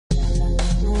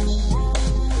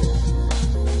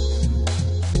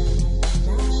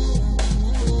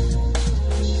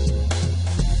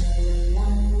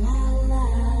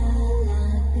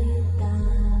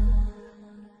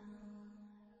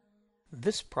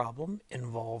This problem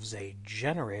involves a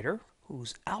generator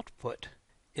whose output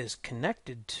is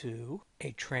connected to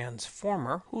a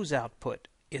transformer whose output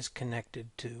is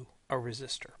connected to a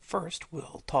resistor. First,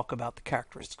 we'll talk about the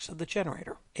characteristics of the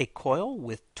generator. A coil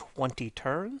with 20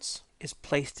 turns is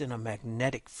placed in a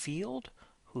magnetic field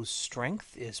whose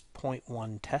strength is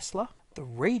 0.1 Tesla. The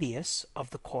radius of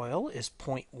the coil is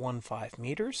 0.15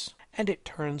 meters, and it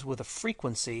turns with a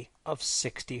frequency of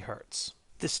 60 Hertz.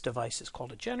 This device is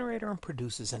called a generator and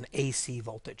produces an AC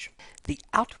voltage. The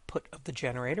output of the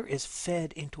generator is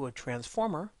fed into a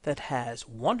transformer that has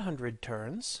 100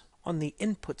 turns on the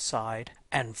input side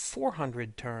and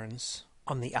 400 turns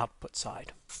on the output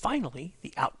side. Finally,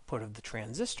 the output of the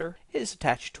transistor is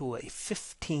attached to a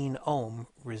 15 ohm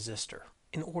resistor.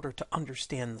 In order to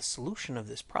understand the solution of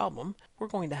this problem, we're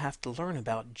going to have to learn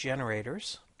about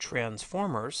generators,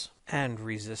 transformers, and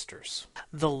resistors.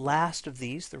 The last of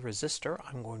these, the resistor,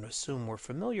 I'm going to assume we're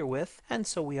familiar with, and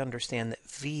so we understand that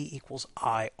V equals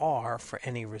IR for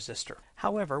any resistor.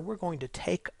 However, we're going to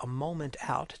take a moment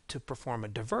out to perform a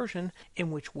diversion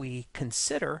in which we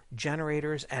consider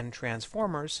generators and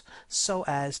transformers so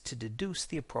as to deduce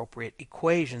the appropriate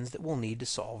equations that we'll need to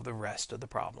solve the rest of the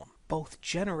problem. Both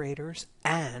generators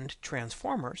and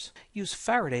transformers use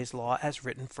Faraday's law as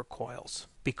written for coils.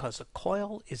 Because a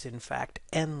coil is in fact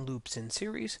n loops in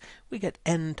series, we get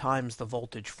n times the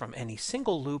voltage from any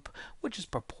single loop, which is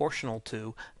proportional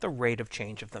to the rate of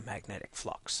change of the magnetic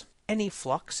flux. Any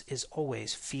flux is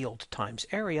always field times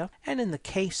area, and in the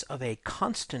case of a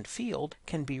constant field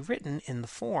can be written in the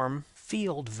form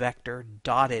field vector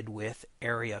dotted with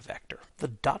area vector. The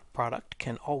dot product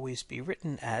can always be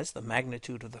written as the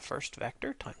magnitude of the first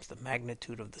vector times the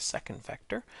magnitude of the second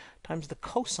vector times the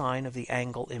cosine of the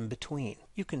angle in between.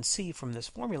 You can see from this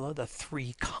formula the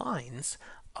three kinds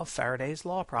of Faraday's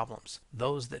law problems: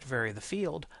 those that vary the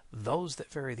field, those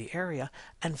that vary the area,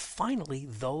 and finally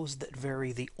those that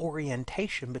vary the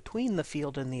orientation between the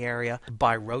field and the area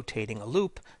by rotating a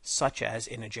loop, such as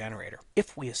in a generator.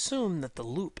 If we assume that the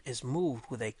loop is moved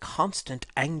with a constant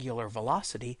angular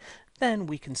velocity, then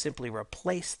we can simply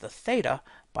replace the theta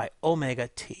by omega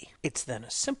t. It's then a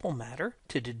simple matter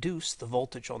to deduce the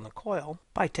voltage on the coil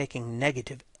by taking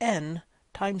negative n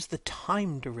times the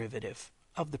time derivative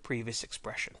of the previous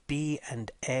expression. B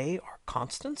and A are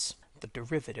constants. The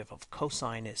derivative of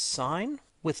cosine is sine,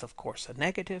 with of course a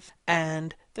negative,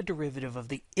 and the derivative of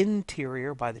the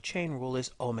interior by the chain rule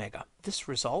is omega. This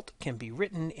result can be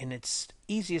written in its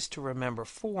easiest to remember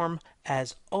form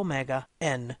as omega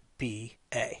nba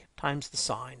times the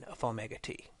sine of omega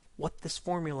t. What this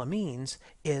formula means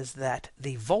is that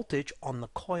the voltage on the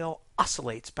coil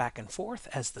oscillates back and forth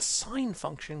as the sine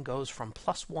function goes from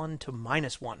 +1 to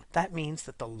 -1. That means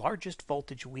that the largest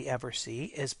voltage we ever see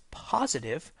is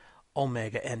positive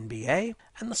omega nba,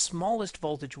 and the smallest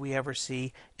voltage we ever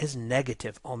see is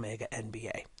negative omega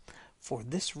nba. For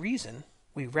this reason,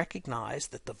 we recognize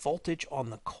that the voltage on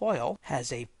the coil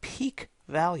has a peak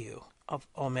value of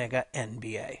omega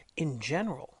nba. In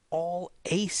general, all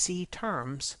AC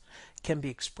terms can be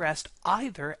expressed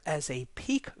either as a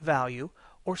peak value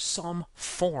or some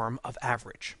form of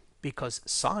average. Because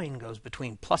sine goes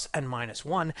between plus and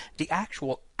 -1, the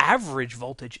actual average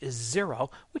voltage is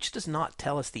 0, which does not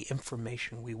tell us the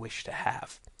information we wish to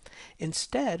have.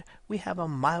 Instead, we have a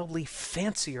mildly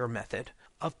fancier method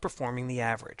of performing the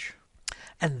average.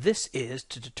 And this is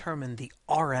to determine the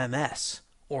RMS,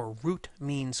 or root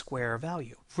mean square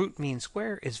value. Root mean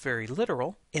square is very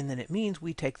literal in that it means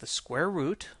we take the square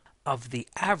root of the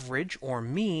average or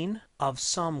mean of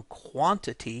some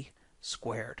quantity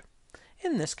squared.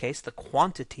 In this case, the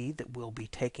quantity that we'll be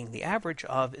taking the average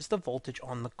of is the voltage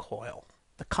on the coil.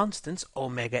 The constants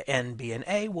omega n, b, and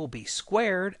a will be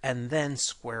squared and then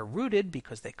square rooted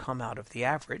because they come out of the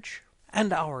average.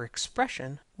 And our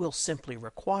expression will simply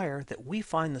require that we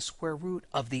find the square root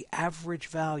of the average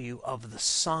value of the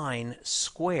sine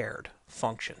squared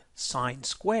function. Sine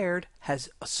squared has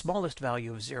a smallest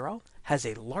value of 0, has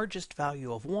a largest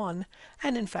value of 1,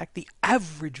 and in fact the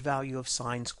average value of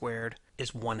sine squared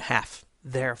is 1/2.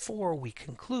 Therefore, we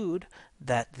conclude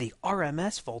that the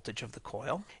RMS voltage of the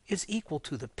coil is equal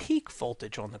to the peak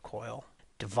voltage on the coil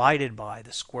divided by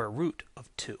the square root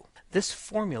of 2. This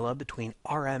formula between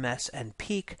RMS and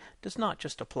peak does not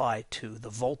just apply to the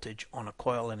voltage on a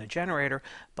coil in a generator,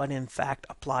 but in fact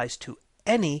applies to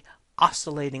any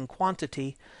oscillating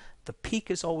quantity. The peak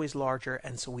is always larger,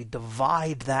 and so we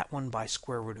divide that one by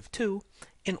square root of 2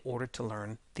 in order to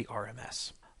learn the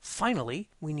RMS. Finally,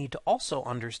 we need to also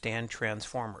understand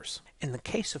transformers. In the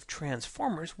case of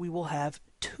transformers, we will have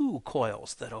two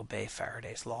coils that obey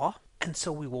Faraday's law. And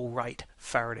so we will write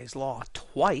Faraday's law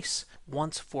twice,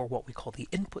 once for what we call the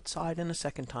input side and a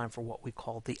second time for what we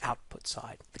call the output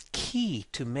side. The key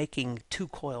to making two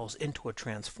coils into a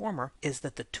transformer is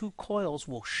that the two coils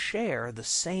will share the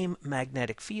same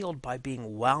magnetic field by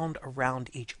being wound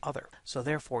around each other. So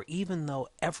therefore, even though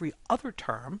every other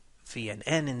term, V and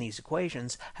N in these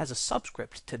equations, has a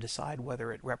subscript to decide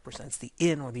whether it represents the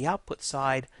in or the output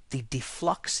side, the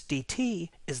deflux dt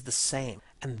is the same.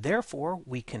 And therefore,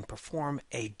 we can perform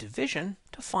a division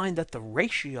to find that the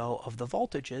ratio of the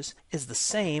voltages is the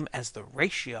same as the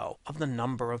ratio of the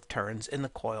number of turns in the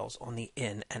coils on the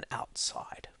in and out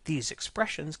side. These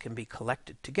expressions can be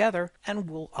collected together and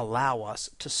will allow us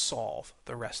to solve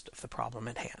the rest of the problem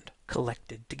at hand.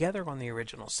 Collected together on the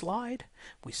original slide,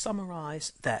 we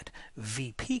summarize that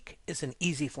V peak is an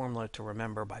easy formula to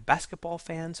remember by basketball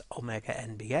fans, omega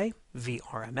NBA. V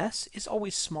RMS is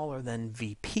always smaller than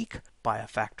V peak by a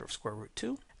factor of square root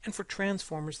 2. And for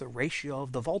transformers, the ratio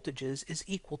of the voltages is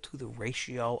equal to the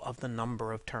ratio of the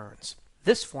number of turns.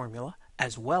 This formula,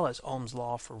 as well as Ohm's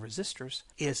law for resistors,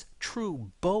 is true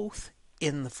both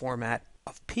in the format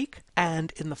of peak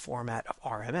and in the format of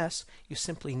RMS. You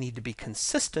simply need to be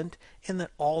consistent in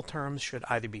that all terms should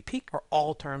either be peak or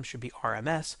all terms should be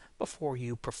RMS before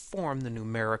you perform the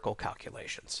numerical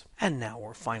calculations. And now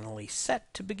we're finally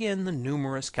set to begin the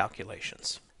numerous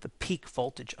calculations. The peak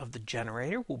voltage of the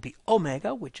generator will be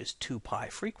omega, which is 2 pi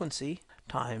frequency,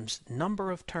 times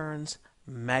number of turns,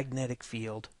 magnetic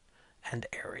field, and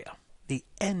area. The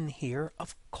N here,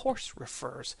 of course,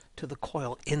 refers to the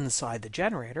coil inside the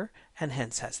generator, and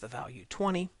hence has the value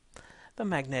 20. The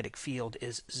magnetic field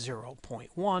is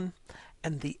 0.1,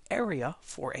 and the area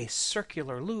for a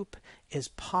circular loop is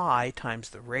pi times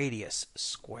the radius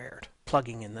squared.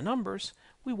 Plugging in the numbers,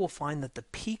 we will find that the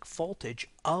peak voltage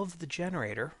of the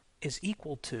generator is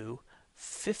equal to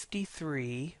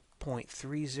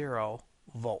 53.30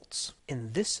 volts.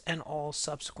 In this and all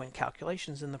subsequent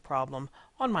calculations in the problem,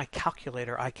 on my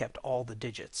calculator I kept all the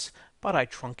digits, but I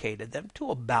truncated them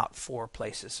to about 4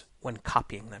 places when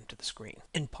copying them to the screen.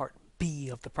 In part B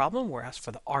of the problem, we're asked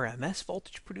for the RMS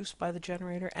voltage produced by the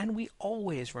generator, and we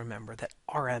always remember that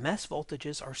RMS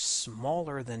voltages are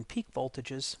smaller than peak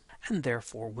voltages, and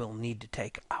therefore we'll need to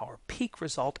take our peak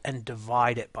result and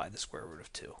divide it by the square root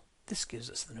of 2. This gives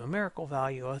us the numerical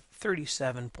value of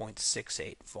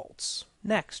 37.68 volts.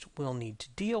 Next, we'll need to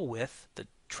deal with the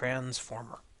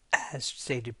transformer. As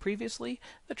stated previously,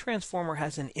 the transformer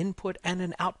has an input and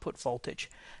an output voltage,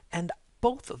 and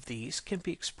both of these can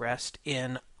be expressed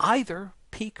in either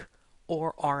peak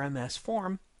or RMS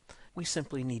form. We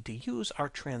simply need to use our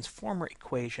transformer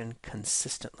equation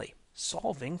consistently,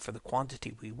 solving for the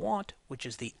quantity we want, which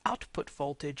is the output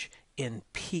voltage in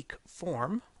peak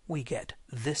form. We get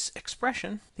this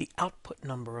expression. The output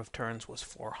number of turns was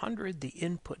 400, the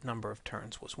input number of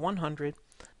turns was 100,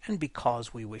 and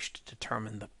because we wish to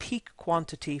determine the peak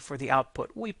quantity for the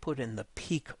output, we put in the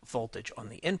peak voltage on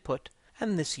the input,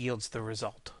 and this yields the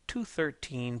result,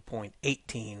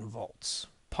 213.18 volts.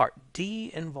 Part D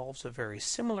involves a very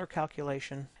similar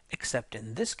calculation, except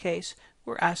in this case,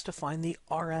 we're asked to find the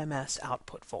RMS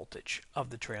output voltage of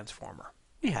the transformer.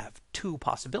 We have 2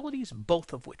 possibilities,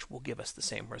 both of which will give us the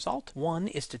same result. One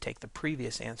is to take the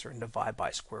previous answer and divide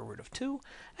by square root of 2,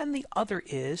 and the other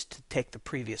is to take the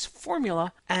previous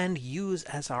formula and use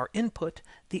as our input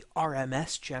the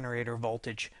RMS generator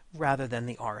voltage rather than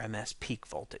the RMS peak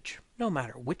voltage. No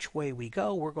matter which way we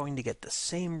go, we're going to get the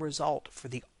same result for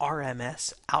the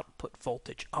RMS output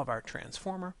voltage of our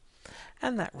transformer,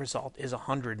 and that result is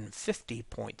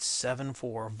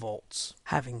 150.74 volts.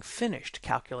 Having finished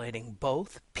calculating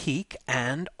both peak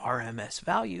and RMS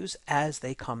values as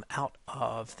they come out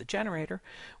of the generator,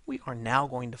 we are now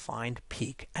going to find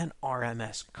peak and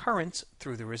RMS currents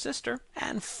through the resistor,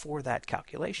 and for that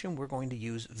calculation we're going to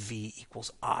use V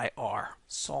equals IR.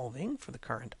 Solving for the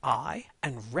current I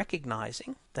and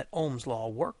recognizing that Ohm's law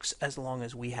works as long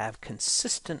as we have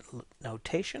consistent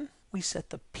notation, we set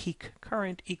the peak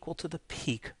current equal to the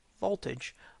peak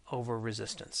voltage over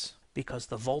resistance. Because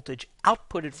the voltage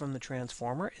outputted from the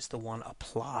transformer is the one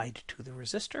applied to the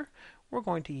resistor, we're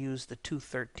going to use the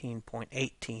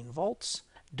 213.18 volts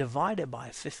divided by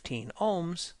 15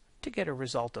 ohms to get a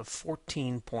result of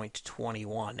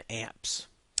 14.21 amps.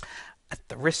 At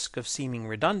the risk of seeming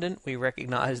redundant, we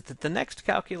recognize that the next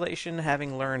calculation,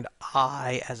 having learned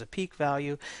I as a peak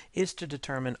value, is to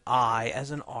determine I as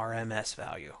an RMS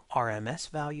value. RMS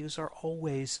values are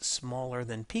always smaller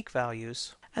than peak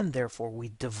values, and therefore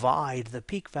we divide the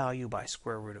peak value by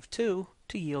square root of 2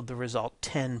 to yield the result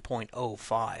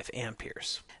 10.05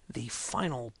 amperes. The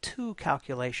final two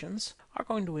calculations are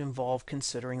going to involve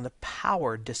considering the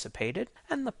power dissipated,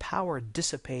 and the power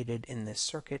dissipated in this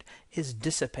circuit is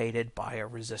dissipated by a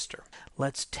resistor.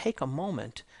 Let's take a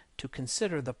moment to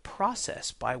consider the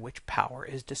process by which power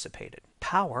is dissipated.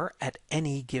 Power at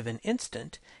any given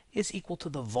instant is equal to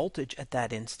the voltage at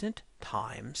that instant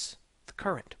times the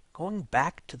current. Going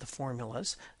back to the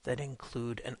formulas that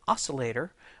include an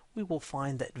oscillator, we will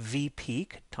find that V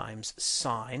peak times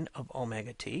sine of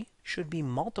omega t should be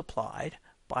multiplied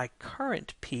by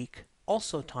current peak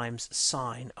also times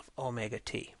sine of omega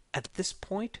t. At this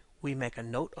point, we make a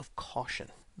note of caution.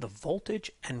 The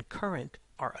voltage and current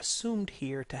are assumed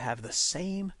here to have the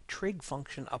same trig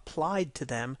function applied to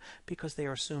them because they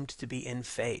are assumed to be in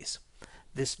phase.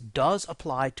 This does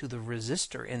apply to the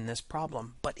resistor in this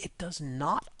problem, but it does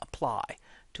not apply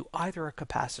to either a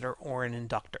capacitor or an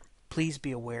inductor. Please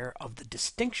be aware of the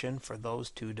distinction for those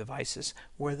two devices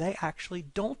where they actually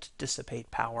don't dissipate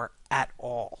power at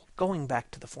all. Going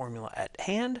back to the formula at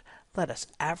hand, let us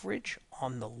average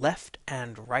on the left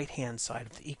and right hand side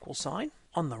of the equal sign.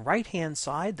 On the right hand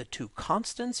side, the two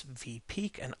constants, V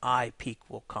peak and I peak,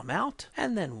 will come out,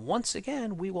 and then once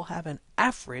again we will have an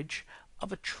average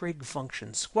of a trig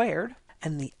function squared,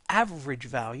 and the average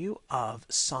value of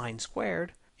sine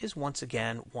squared is once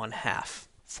again 1/2.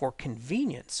 For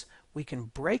convenience, we can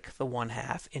break the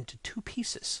 1/2 into two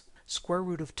pieces, square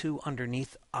root of 2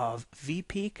 underneath of V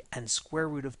peak and square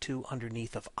root of 2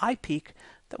 underneath of I peak.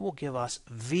 That will give us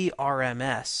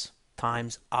VRMS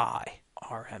times I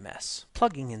RMS.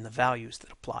 Plugging in the values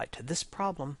that apply to this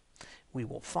problem, we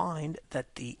will find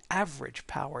that the average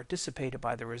power dissipated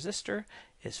by the resistor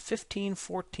is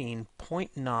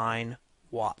 1514.9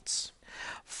 watts.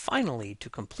 Finally, to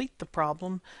complete the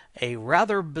problem, a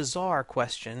rather bizarre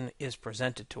question is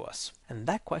presented to us. And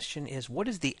that question is, what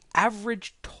is the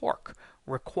average torque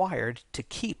required to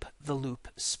keep the loop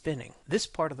spinning? This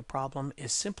part of the problem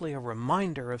is simply a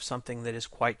reminder of something that is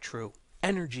quite true.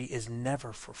 Energy is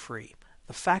never for free.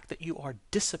 The fact that you are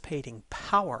dissipating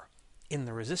power in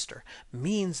the resistor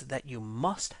means that you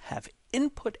must have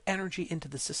input energy into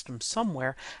the system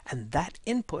somewhere, and that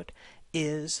input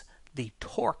is the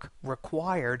torque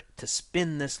required to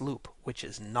spin this loop, which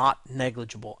is not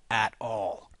negligible at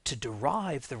all. To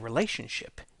derive the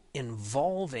relationship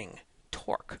involving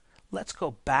torque, let's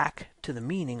go back to the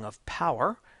meaning of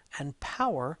power, and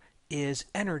power is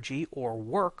energy or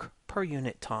work per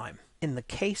unit time. In the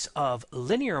case of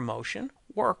linear motion,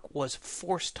 work was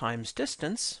force times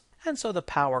distance, and so the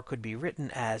power could be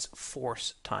written as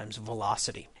force times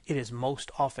velocity. It is most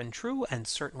often true, and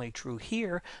certainly true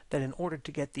here, that in order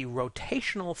to get the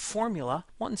rotational formula,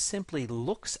 one simply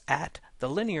looks at the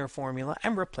linear formula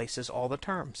and replaces all the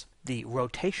terms. The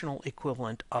rotational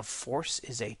equivalent of force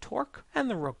is a torque, and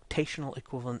the rotational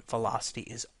equivalent velocity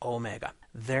is omega.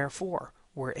 Therefore,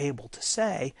 we're able to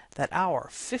say that our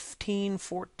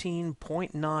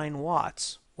 1514.9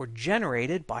 watts were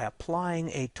generated by applying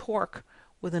a torque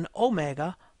with an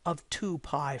omega of 2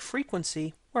 pi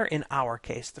frequency, where in our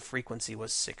case the frequency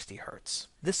was 60 Hertz.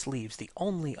 This leaves the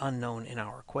only unknown in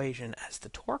our equation as the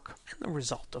torque, and the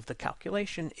result of the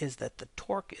calculation is that the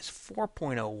torque is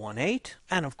 4.018,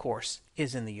 and of course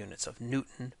is in the units of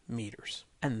Newton meters.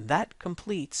 And that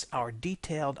completes our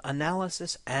detailed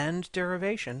analysis and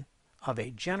derivation of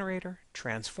a generator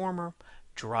transformer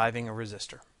driving a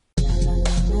resistor.